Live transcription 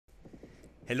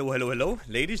Hello,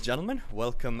 ladies, gentlemen.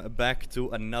 Welcome back to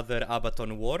another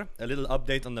ABATON war. A little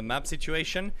update on the map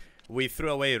situation. We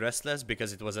threw away Restless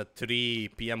because it was a 3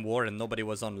 PM war and nobody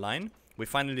was online. We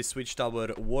finally switched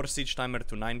our war siege timer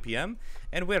to 9 PM.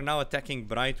 And we're now attacking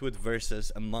Brightwood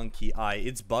versus MONKEi.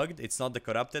 It's bugged, it's not the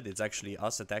corrupted, it's actually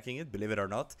us attacking it, believe it or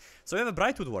not. So we have a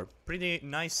Brightwood war. Pretty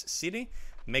nice city.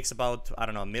 Makes about, I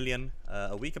don't know, 1 million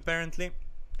a week apparently.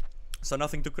 So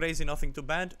nothing too crazy, nothing too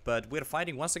bad, but we're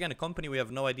fighting once again a company we have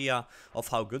no idea of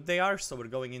how good they are, so we're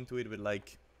going into it with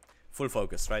like full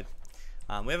focus, right?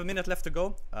 We have a minute left to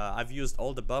go. I've used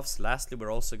all the buffs. Lastly, we're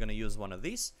also going to use one of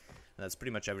these. And that's pretty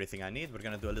much everything I need. We're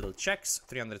going to do a little checks,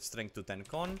 300 strength to 10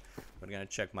 con. We're going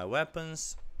to check my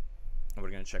weapons. We're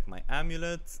going to check my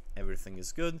amulet. Everything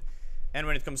is good. And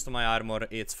when it comes to my armor,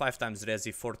 it's 5 times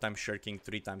resi, 4 times shirking,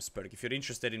 3 times perk. If you're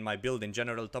interested in my build in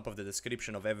general, top of the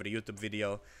description of every YouTube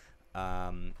video,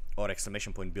 or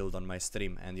exclamation point build on my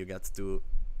stream, and you get to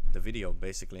the video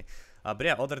basically. But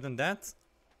yeah, other than that,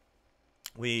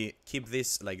 we keep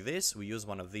this like this. We use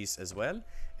one of these as well,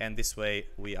 and this way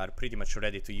we are pretty much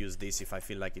ready to use this if I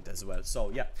feel like it as well.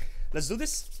 So yeah, let's do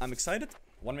this. I'm excited.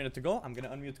 1 minute to go. I'm gonna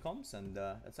unmute comms and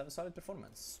let's have a solid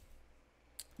performance.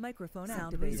 Microphone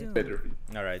sound resumed.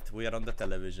 All right, we are on the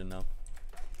television now.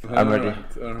 I'm ready.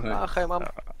 Hi, mom.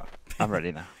 I'm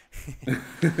ready now.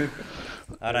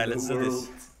 Alright, let's do this.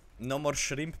 No more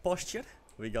shrimp posture.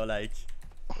 We go like,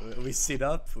 we sit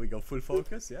up, we go full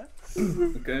focus, yeah?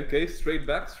 Okay, straight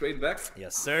back.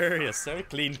 Yes sir,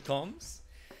 clean comms.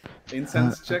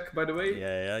 Incense check, by the way.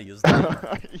 Yeah, use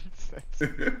that.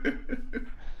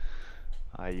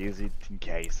 I use it in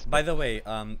case. By the way,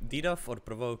 DDoF or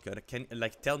Provoker, can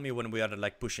like tell me when we are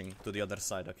like pushing to the other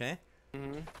side, okay?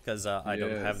 Because I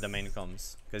don't have the main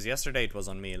comms. Because yesterday it was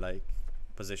on me, like,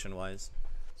 position wise.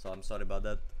 So I'm sorry about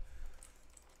that.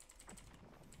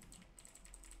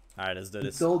 Alright, let's do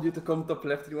this. I told you to come top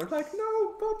left, you were like,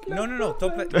 no, top left. No,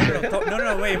 top left.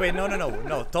 Wait,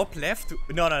 no, top left.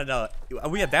 No.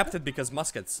 We adapted because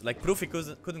muskets. Like, Proofy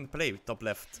couldn't play top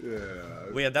left.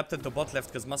 Yeah. We adapted to bot left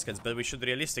because muskets, but we should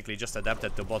realistically just adapt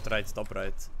it to bot right, top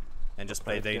right. And just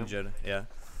play danger, yeah.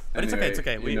 But anyway, it's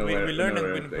okay. We learn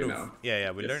and win proof.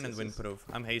 Yeah, we learn and win proof.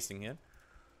 I'm hasting here.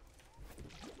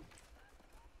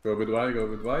 Go with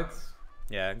white.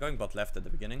 Yeah, going bot left at the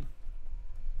beginning.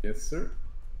 Yes, sir.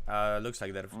 Looks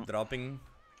like they're dropping.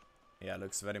 Yeah,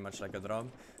 looks very much like a drop.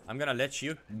 I'm gonna let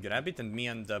you grab it and me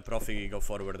and Profi go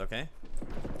forward, okay?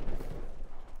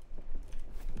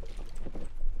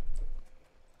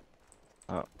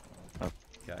 Yeah,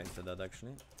 into that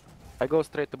actually. I go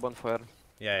straight to bonfire.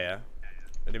 Yeah.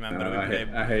 Remember, we play.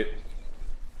 I hate.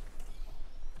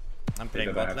 I'm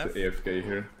playing bot left. AFK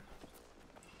here.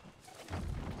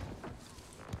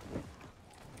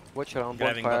 Watch around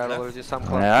Grabbing bonfire, bot left. already some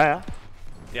Yeah.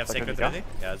 Do you have sacred ready?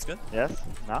 Yeah, that's good. Yes.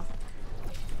 Now.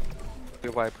 We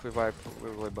wipe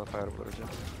bonfire already.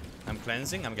 I'm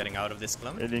cleansing. I'm getting out of this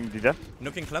clump. Healing the death.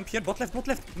 Nuking clump here. Bot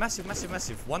left.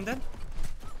 Massive. One dead.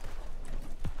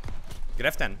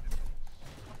 Gref 10.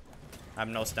 I have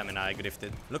no stamina. I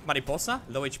grifted. Look, Mariposa.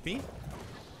 Low HP.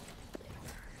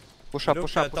 Push up.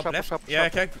 Yeah,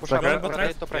 okay. Push up. Going bot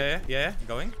right. Top right. Yeah.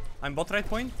 Going. I'm bot right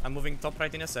point. I'm moving top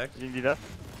right in a sec. Healing the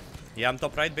death. Yeah, I'm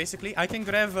top right basically. I can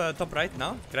grab top right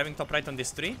now. Grabbing top right on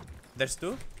this tree. There's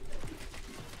 2.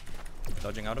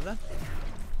 Dodging out of that.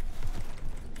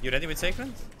 You ready with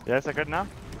sacred? Yeah, sacred now.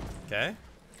 Okay.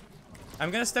 I'm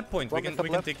gonna step point. We can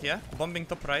tick, yeah. Bombing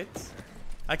top right.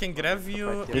 I can grab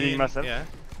you. Healing myself. Yeah.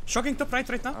 Shocking top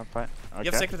right now. I'm fine. Okay.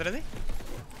 You have sacred ready?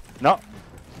 No.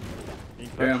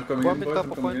 Okay, I'm coming in, boys.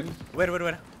 I'm coming in.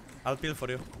 Where? I'll peel for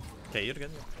you. Okay, you're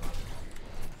good.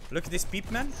 Look at this peep,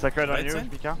 man. Sacred on Right you,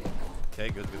 side. Mika. Okay,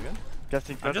 good.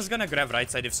 Casting I'm touch. just gonna grab right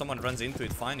side. If someone runs into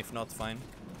it, fine. If not, fine.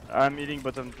 I'm healing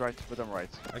bottom right.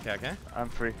 Okay. I'm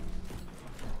free.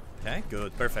 Okay,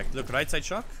 good, perfect. Look, right side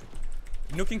shock.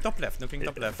 Nuking top left.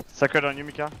 Sacred on you,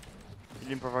 Mika.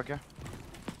 Healing provoker.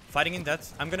 Fighting in that.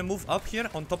 I'm gonna move up here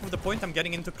on top of the point. I'm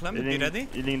getting into clump. Be ready?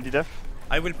 Healing the death.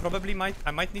 I will probably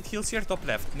I might need heals here. Top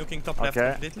left. Nuking top left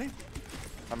completely.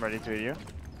 I'm ready to heal you.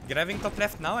 Grabbing top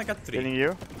left now. I got 3. Healing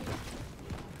you.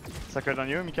 Sacred on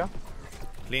you, Mika.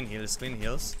 Clean heals.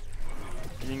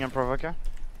 Healing and provoker.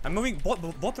 I'm moving bot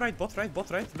right.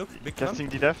 Look, big clump. Casting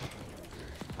the death.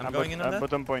 I'm going in on that.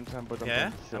 Bottom point.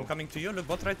 Yeah, I'm coming to you. Look,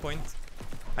 bot right point.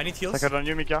 I need heals. Sacred on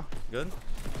you, Mika. Good.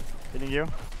 Healing you.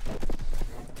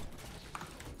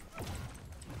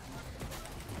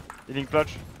 Healing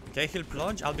plunge. Okay, heal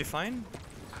plunge. I'll be fine.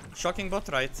 Shocking bot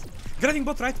right. Grabbing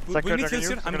bot right. We need heals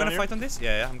here. I'm gonna fight on this.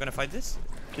 Yeah, I'm gonna fight this.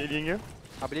 Killing you.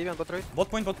 Oblivion bot right. Bot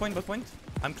point.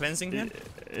 I'm cleansing here.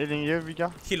 Healing you,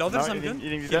 Mika. Heal others, No, I'm healing- good.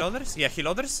 healing Heal the others. Yeah, heal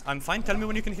others. I'm fine. Tell me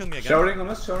when you can heal me again. Showering on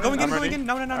us, showering. Going in, I'm going ready. in.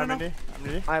 No. I'm ready. I'm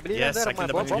ready. I believe Yes, there I my killed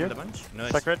a bomb. bunch, killed a bunch.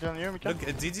 Nice. Sacred on you, Mika. Look,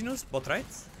 Zizinus, bot right.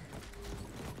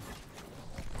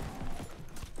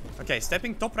 Okay,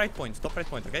 stepping top right point,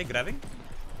 okay, grabbing.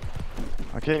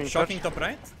 Okay, healing Shocking clutch. top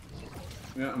right.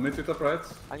 Yeah, mid to top right.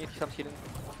 I need some healing.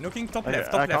 Looking top Okay, left,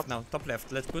 I top left got- now, top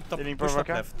left. Let's put top, Healing push top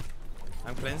provoker. left.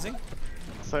 I'm cleansing.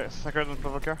 Sacred on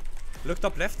Provoker. Look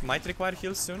top left, might require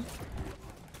heals soon.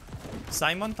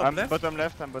 Simon, top I'm left. bottom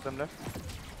left, I'm bottom left.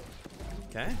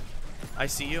 Okay. I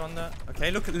see you on the... Okay,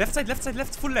 look, left side,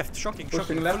 full left. Shocking, Pushing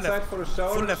shocking, left full side left. for a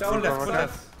shower. Full left, shower full left, full side.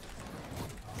 left.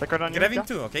 Sacred on you, Grabbing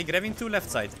Mika. 2, okay, grabbing 2 left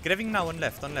side. Grabbing now on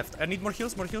left. I need more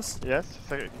heals, Yes,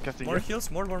 casting More you. heals,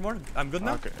 more. I'm good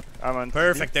now. Okay, I'm on.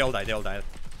 Perfect, they all died.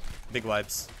 Big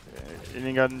vibes.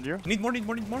 Healing on you. Need more.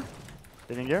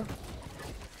 Healing you.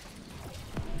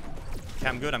 Okay,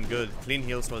 I'm good. Clean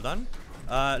heals, well done.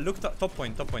 Look, top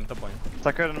point.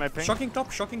 Sacred on my ping. Shocking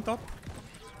top.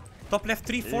 Top left,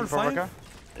 3, 4, Healing 5. Provoker.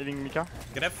 Healing Mika.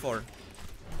 Grab 4.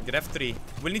 Grab 3.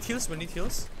 We'll need heals.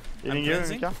 Healing you,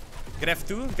 cleansing. Mika. Grab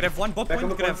 2. Grab 1. Bot Back on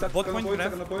point. the point, Grab. Bot point. back on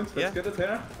Grab. the point. Yeah. Let's get it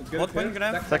here. Let's get Bot it point, here.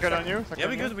 grab. Stack, Sacred stack, on you. Yeah, Sacred we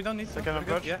on good. you. We don't need to. Second We're good.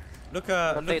 approach. Yeah. Look,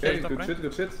 Okay, Okay, top good right. shit,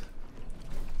 good shit.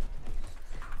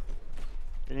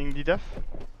 Healing D-Def.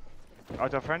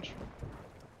 Out of French.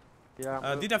 Yeah,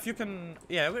 I'm good. Didaf, you can...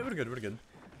 Yeah, we're good.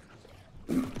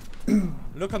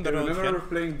 Look on the Okay, road remember here. we're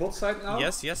playing bot side now?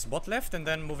 Yes, bot left and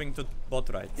then moving to bot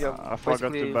right. Yeah, I forgot to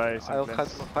basically, buy some I'll plants. have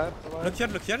some fire.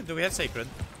 Look here. Do we have sacred?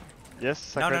 Yes,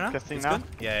 Sacred casting It's now. good.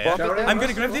 Yeah. Bomb Showering I'm on gonna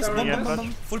us, grab this. showering Bomb. on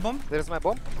us. Full bomb. There's my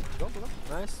bomb. Don't.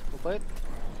 Nice, we'll play it.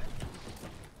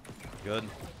 Good.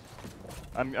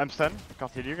 I'm stunned.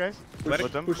 Can't heal you guys. Where-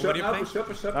 Bottom. Push Where up do you now, play?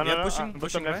 push up. No, Yeah, no, pushing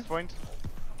bottom left right. point.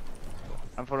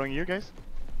 I'm following you guys.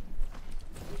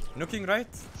 Looking right.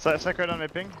 Sacred on my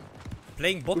ping.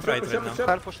 Playing bot Push right up, right now.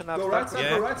 Fire pushing up. Go right side, Yeah.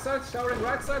 go right side, showering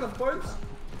right side of point.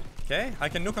 Okay, I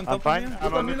can look on I'm top fine. of you.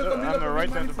 I'm on the Look on me, I'm look the on right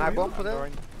me, side of my the bomb field. for them.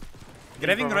 Going.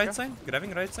 Grabbing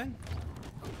Provoker. right side.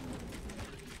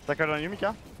 Sacred on you,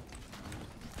 Mika.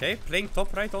 Okay, playing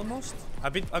top right almost.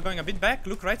 I'm going a bit back.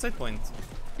 Look right side point.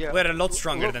 Yeah. We're a lot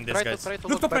stronger Look, than this, try to- guys. try to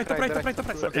Look top back right.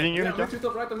 direct. Healing you, Yeah, Mika. mid to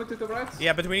top right, mid to top right.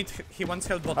 Yeah, but we need. He wants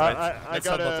held bot right. I Let's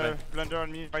got help bot a right. blunder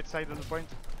on me, right side on the point.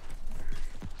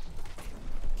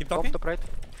 Keep Bomb talking. top right.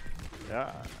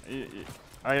 Yeah.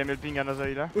 I am helping another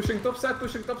healer. Pushing top side,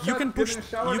 You can push. giving a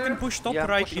shower You there. can push top Yeah,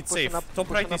 right. push- It's pushing safe. up- Top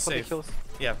right pushing is up for the safe. kills.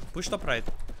 Yeah, push top right.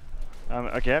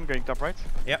 Okay, I'm going top right.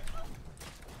 Yeah.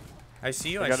 I see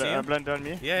you. I I got see a you. blunder on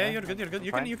me. Yeah, you're good.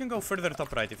 You Fine. can go further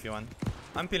top right if you want.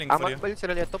 I'm peeling I'm for you.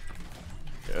 literally at top.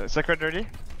 Sacred ready.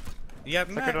 Yeah,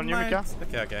 Second on you, Mika.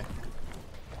 Okay.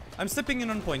 I'm stepping in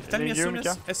on point. Tell me Healing you,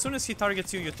 Mika. as soon as he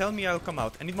targets you, you tell me I'll come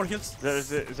out. I need more heals.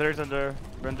 There's under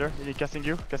blunder. Casting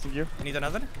you. I need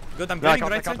another. Good, I'm No, I grabbing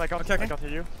can't, right I side. can't, Okay. I can't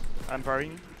heal you. I'm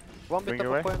parrying. One bit Going top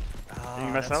away. of point.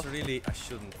 Healing That's myself. really... I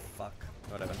shouldn't. Fuck.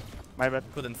 Whatever. My bad.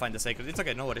 Couldn't find the sacred. It's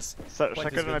okay, no worries. Point is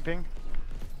Sacred on my good. ping.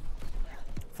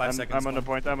 5 seconds. I'm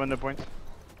on the point.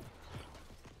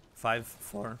 5,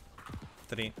 4,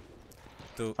 3,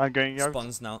 2. I'm going out.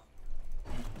 Spawns now.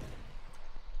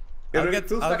 Get I'll ready, get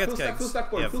full kegs. stack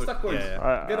point, Yeah, full stack point.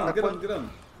 yeah. Get on, get on, get on.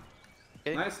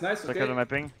 Okay. Nice, Sacred on my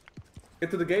okay. ping.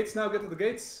 Get to the gates now, get to the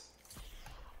gates.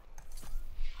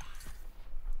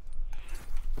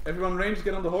 Everyone range,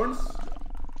 get on the horns.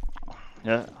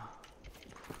 Yeah.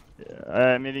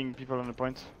 I'm meeting people on the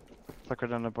point.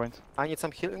 Sacred on the point. I need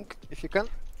some healing if you can.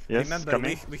 Yes, Remember,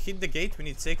 coming. we hit the gate, we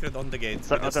need sacred on the gate.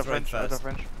 We Out of destroy it French. Out of fast.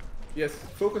 French. Yes,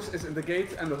 focus is in the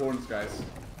gate and the horns, guys.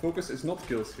 Focus is not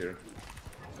kills here.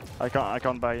 I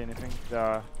can't buy anything.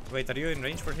 Wait, are you in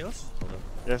range for heals? Hold on.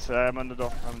 Yes, I'm on the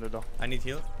door. I'm on the door. I need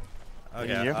heal.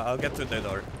 Okay, you? I'll get to the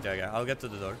door. Yeah, I'll get to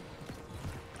the door.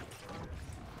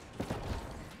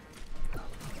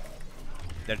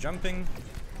 They're jumping.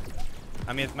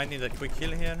 I mean, it might need a quick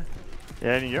heal here.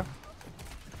 Yeah, I need you.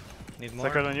 Need more.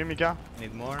 Sacred on you, Mika.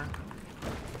 Need more.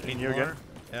 Need you more. again.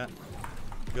 Yeah.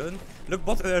 Good. Look,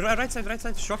 right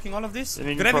side. Shocking all of this.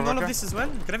 Need Grabbing all provoker? of this as well.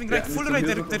 Grabbing Yeah, right. need Full some right.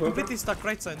 heals They're on provoker. completely stuck.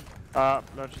 Right side.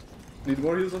 Lodge. Need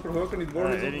more heals on Provoker, need more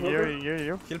heals on Hitting you, Provoker.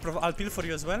 hitting you. I'll peel for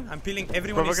you as well. I'm peeling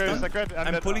everyone is Provoker, you stunned. sacred.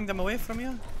 I'm dead. pulling them away from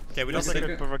you. Okay, we You lost You're it.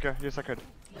 sacred. Provoker, you sacred.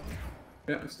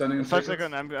 Yeah, standing in 5 circles.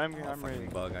 seconds, I'm Fucking ready.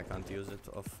 bug. I can't use it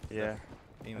off Yeah,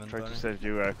 the I tried inventory. to save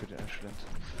you, I shouldn't.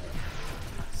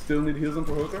 Still need heals on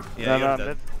Provoker. Yeah, No, you're I'm dead.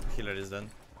 dead. Healer is dead.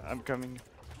 I'm coming.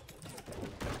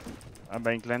 I'm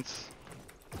buying cleanse.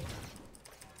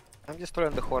 I'm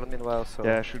destroying the horn meanwhile, so.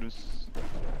 Yeah, I should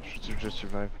just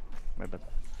survive. My bad.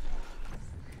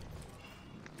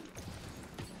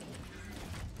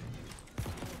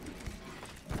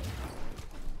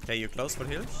 Okay, you close for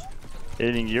heals?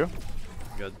 Healing you.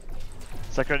 Good.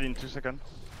 Sacred in 2 seconds.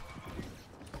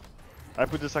 I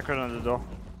put the sacred on the door.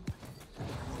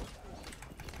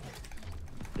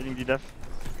 Healing the death.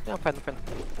 Yeah, I'm fine, I'm fine.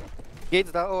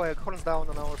 Gates down, horns down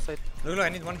on our side. Look, I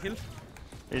need one heal.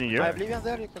 Healing you. I have Oblivion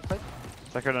there, you can fight.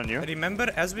 Sacred on you.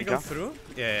 Remember, as we go Mika? through...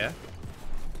 Yeah.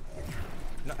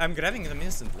 No, I'm grabbing them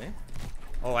instantly.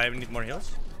 Oh, I need more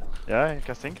heals. Yeah,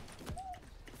 casting.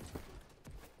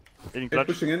 Healing Okay, clutch.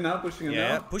 pushing in now, pushing in Yeah,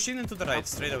 now. pushing into the right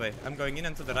straight away. I'm going in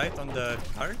and to the right on the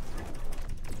card.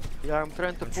 Yeah, I'm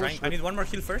trying to push. I need one more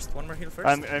heal first. One more heal first.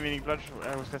 I'm healing clutch.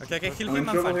 I was casting. Okay, heal I'm in him.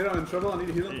 I'm trouble fine. here, I'm in trouble. I need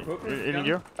a heal on Provoker. Healing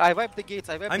Yeah. you. I wiped the gates,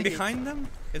 I wiped I'm the gates. behind them.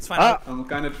 It's fine. Ah! I'm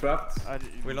kinda trapped.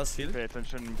 We lost heal. Pay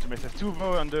attention to myself. 2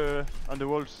 more on the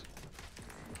walls.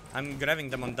 I'm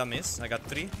grabbing them on dummies. I got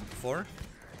 3, 4.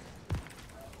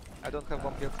 I don't have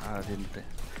one build. I didn't pay.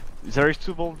 There is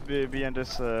 2 balls behind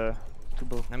us. 2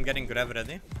 balls. I'm getting grab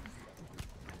ready.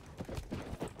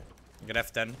 Grab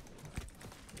 10.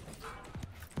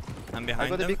 I'm behind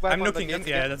got a them. big vibe I'm on the looking them. gates,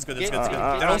 Yeah, yeah. that's good. Gates, That's good.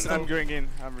 gates, They're all gates. stunned. I'm going in.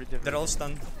 I'm ready. They're all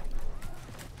stunned.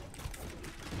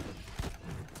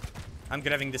 I'm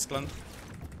grabbing this clone.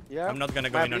 Yeah. I'm not gonna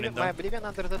go my in on it Oblivion, my though. Oblivion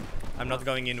under the... I'm not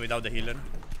going in without the healer.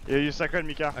 Yeah, you sacred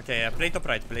Mika. Okay, yeah, play top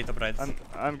right, play top right.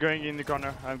 I'm going in the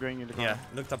corner. I'm going in the corner.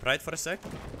 Yeah, look top right for a sec.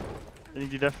 Healing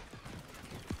the death.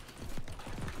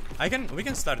 We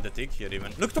can start the tick here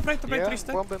even. Look top right, 3 Yeah,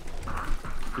 stack. bomb him.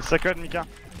 You sacred Mika.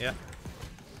 Yeah.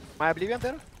 My Oblivion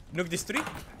there? Look this 3.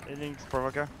 Healing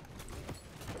provoker.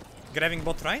 Grabbing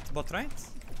bot right, bot right.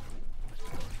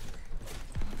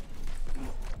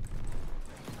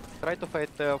 Try to fight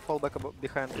fall back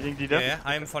behind. Healing the Yeah, death. yeah,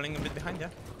 I am falling a bit behind, yeah.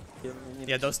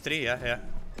 Yeah, those 3, yeah.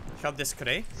 Help this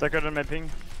Cray. Sacred on my ping.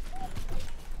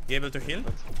 You able to heal?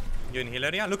 You in healer?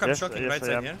 Yeah, look, I'm Yes, shocking yes, right I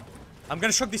side am. here. I'm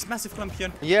gonna shock this massive clump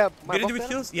here. Yeah, my Get ready bomb with there?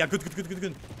 heals? Yeah, good.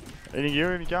 Healing you,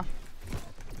 Mika.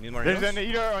 Need more There's heals? an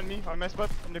healer on me, on my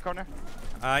spot, in the corner.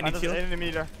 I need heal. Enemy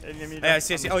healer. Enemy healer. Yeah, I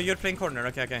see. Oh, you're playing corner.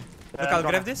 Okay. Look, I'll corner.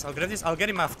 grab this. I'll get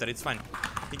him after. It's fine.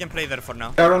 He can play there for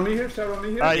now. Shower on me here, shower on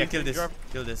me here. Ah, Yeah, you kill can this. drop.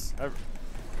 Kill this.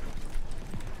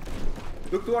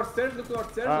 Look towards stairs,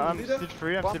 on I'm leader. still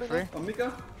free, I'm still free. On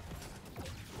Mika.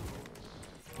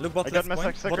 Look bot I got left my point.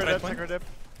 Bot sacred right up, point. sacred up.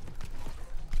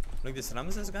 Look this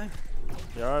Ramses guy.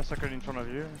 Yeah, sacred in front of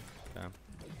you.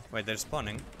 Wait, they're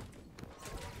spawning.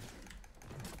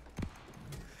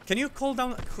 Can you call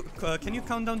down? Can you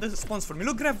count down the spawns for me?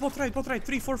 Look, grab bot right.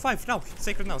 3, 4, 5. Now,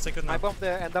 sacred now. I bombed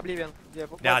the and Oblivion. Yeah,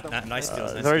 Yeah, nice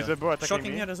kills. Nice There is kills. a bow attacking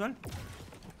Shocking me. here as well.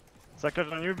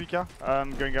 Sacred on you, Mika.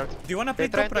 I'm going out. Do you wanna play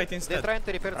top right They're instead? trying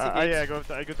to repair the Yeah,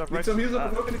 gates. I go top Need right. some heals on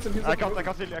Provoker, need some heals I on can't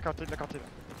Provoker. heal.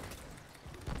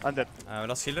 I'm dead. We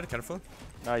lost healer. Careful.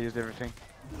 I used everything.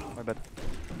 My bad.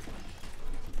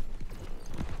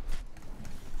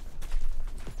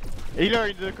 Healer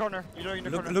in the corner.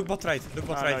 Look bot right. Look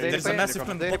bot Ah, right. no, There's a repair- massive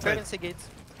clump. They're Bot repairing right. the gates.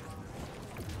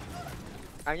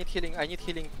 I need healing.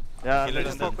 Yeah, Healer I'm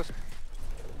is dead. dead. Focus.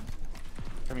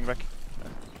 Coming back.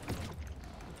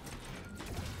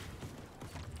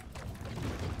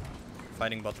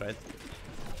 Fighting bot right.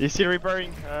 He's still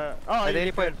repairing.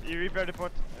 they He repaired the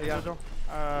pot. Yeah. The door.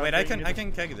 Wait, Going I mid.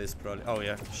 can keg this probably. Oh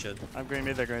yeah, shit. I'm going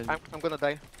mid. I'm gonna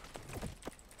die.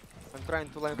 I'm trying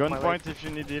to land Gun my point life. if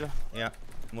you need heal. Yeah,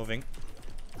 moving.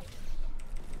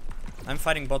 I'm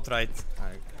fighting bot right.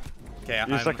 Okay,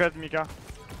 You sacred, Mika.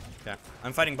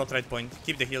 I'm fighting bot right point.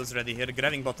 Keep the heals ready here.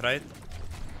 Grabbing bot right.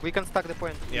 We can stack the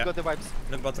point. Yeah. We got the vibes.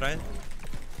 Look bot right.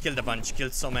 Killed a bunch.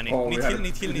 Killed so many. Oh, we Need had heal. a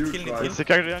Need huge heal. fight.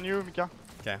 Sacred on you, Mika.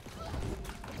 Okay.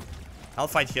 I'll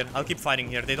fight here. I'll keep fighting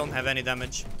here. They don't have any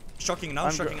damage. Shocking now.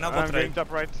 I'm bot going right.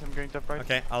 top right.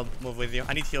 Okay, I'll move with you.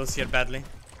 I need heals here badly.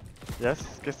 Yes,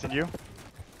 casting you.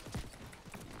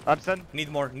 Absent. Need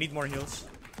more heals.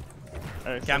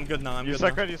 Okay, I'm good now. I'm You good now.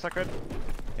 sacred, you sacred.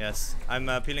 Yes, I'm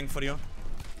peeling for you.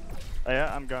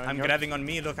 Yeah, I'm going. I'm up. grabbing on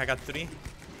me. Look, I got 3.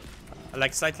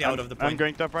 Like slightly out of the I'm point.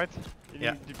 going top right.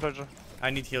 Yeah. The pleasure. I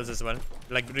need heals as well.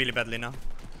 Like really badly now.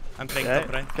 I'm playing Yeah.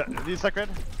 top right. You sacred.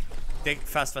 Take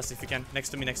fast if you can. Next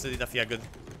to me, next to the Daf. Yeah, good.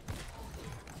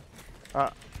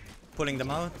 Ah, Pulling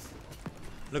them out.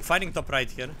 Look, fighting top right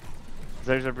here.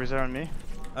 there's a bruiser on me.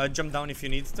 Jump down if you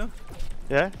need to.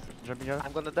 Yeah, jumping out.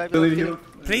 I'm gonna die Still without need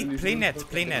healing. heal. Play net.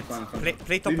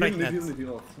 Play top right net. Need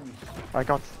heal. I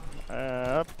got.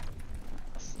 Up.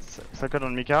 Sacred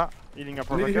on Mika. Healing a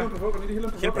I need a heal on provoker. Provoker, need a heal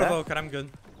on Kill Provoker. provoker. I'm good.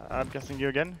 I'm casting you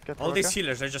again. Cat All these provoker.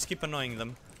 healers, I just keep annoying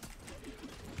them.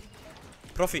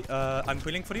 Profi, I'm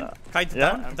pulling for you. Kite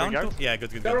yeah, down, I'm down going to. out. Yeah,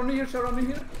 good. Shower on me here, shower on me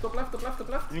here. Top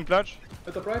left. Healing clutch.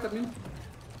 Top right, I mean.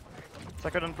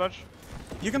 Sacred on clutch.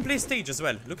 You can play stage as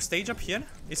well. Look, stage up here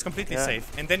is completely Yeah.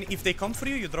 safe. And then if they come for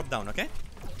you, you drop down, okay?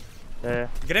 Yeah.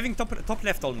 Graving top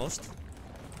left almost.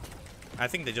 I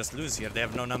think they just lose here. They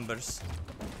have no numbers.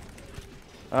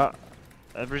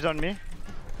 Breeze on me.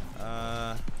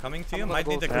 Coming to you. I'm gonna Might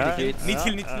go need a through the quick gates. need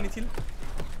heal. Need heal.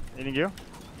 Healing you.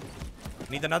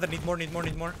 Need another. Need more.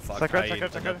 Fuck.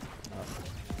 Sucker.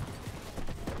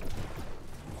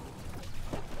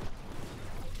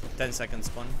 10 seconds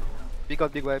spawn. We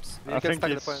got big wipes. We I can think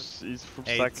stack the point. it's full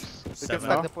 8, stack. We can 7.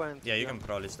 stack the point. Yeah, you can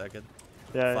probably stack it.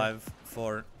 Yeah. 5,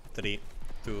 4, 3,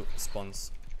 2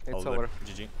 spawns. It's over.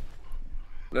 GG.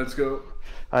 Let's go.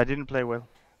 I didn't play well.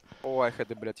 Oh, I had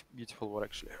a beautiful war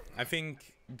actually. I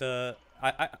think the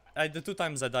 2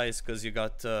 times I die is because you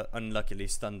got unluckily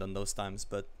stunned on those times,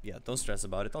 but yeah, don't stress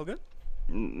about it. All good.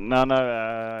 No,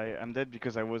 I'm dead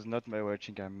because I was not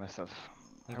watching myself.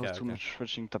 I was too much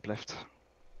watching top left.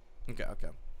 Okay.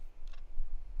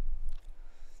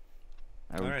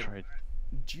 I will Alright. try it.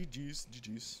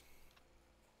 GG's.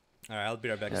 Alright, I'll be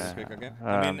right back Yeah. quick, okay? I'm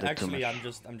I mean, dead too actually,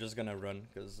 much. I'm just gonna run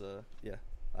because yeah,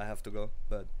 I have to go.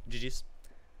 But GG's.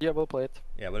 Yeah, we'll play it.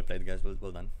 Yeah, well played, guys.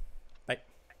 Well done. Bye.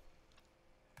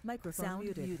 Microphone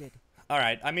Sound muted.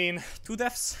 Alright, I mean, 2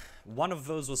 deaths. One of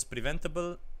those was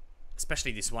preventable,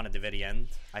 especially this one at the very end.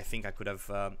 I think I could have.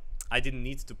 I didn't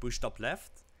need to push top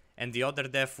left. And the other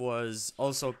death was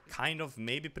also kind of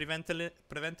maybe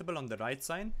preventable on the right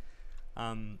side.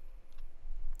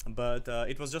 But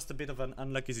it was just a bit of an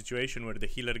unlucky situation where the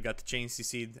healer got chain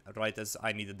CC'd right as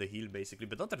I needed the heal, basically.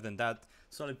 But other than that,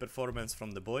 solid performance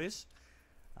from the boys.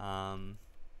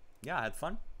 Yeah, I had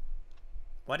fun.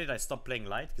 Why did I stop playing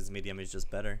light? Because medium is just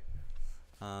better.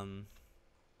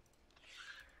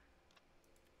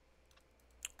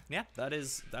 Yeah, that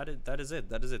is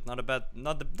it. Not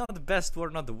the best war,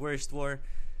 not the worst war.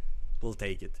 We'll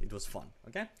take it. It was fun.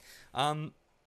 Okay.